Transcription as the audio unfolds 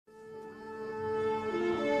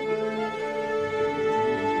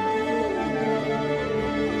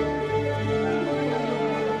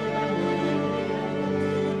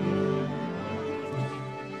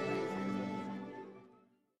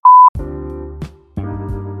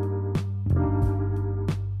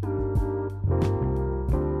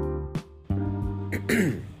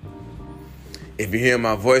If you're hearing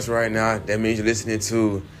my voice right now, that means you're listening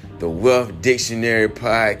to the Wealth Dictionary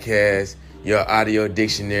Podcast, your audio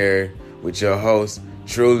dictionary with your host,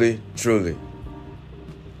 Truly.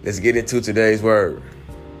 Let's get into today's word.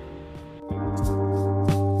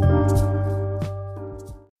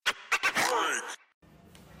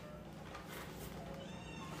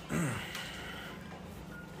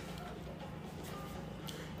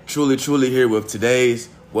 Truly here with today's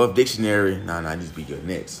Wealth Dictionary. I need to be good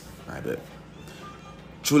next. I bet.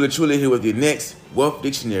 Truly here with your next Wealth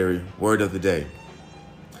Dictionary word of the day.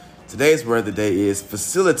 Today's word of the day is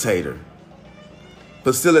facilitator.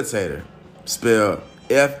 Facilitator, spelled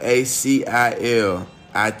Facilitator.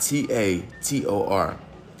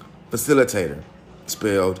 Facilitator,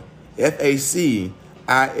 spelled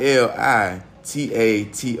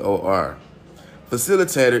Facilitator.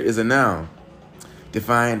 Facilitator is a noun,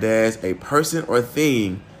 defined as a person or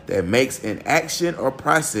thing that makes an action or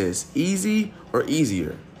process easy or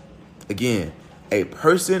easier. Again, a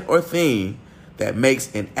person or thing that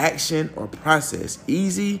makes an action or process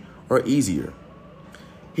easy or easier.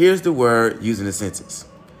 Here's the word used in a sentence.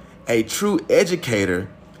 A true educator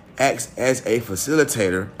acts as a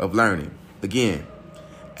facilitator of learning. Again,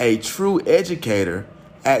 a true educator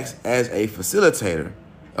acts as a facilitator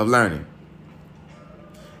of learning.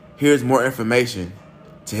 Here's more information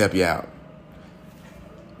to help you out.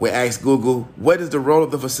 We asked Google, what is the role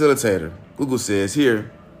of the facilitator? Google says here,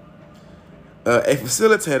 a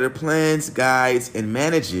facilitator plans, guides, and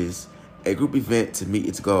manages a group event to meet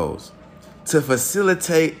its goals. To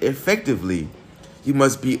facilitate effectively, you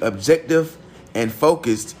must be objective and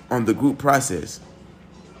focused on the group process.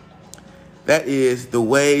 That is, the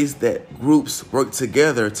ways that groups work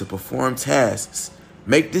together to perform tasks,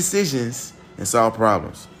 make decisions, and solve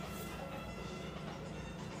problems.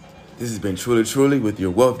 This has been Truly with your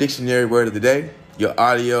Wealth Dictionary word of the day, your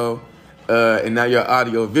audio, and now your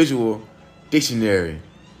audio visual dictionary.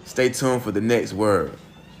 Stay tuned for the next word.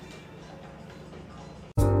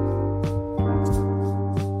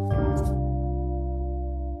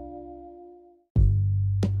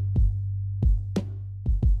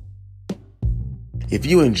 If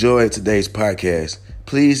you enjoyed today's podcast,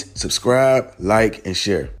 please subscribe, like, and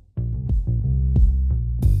share.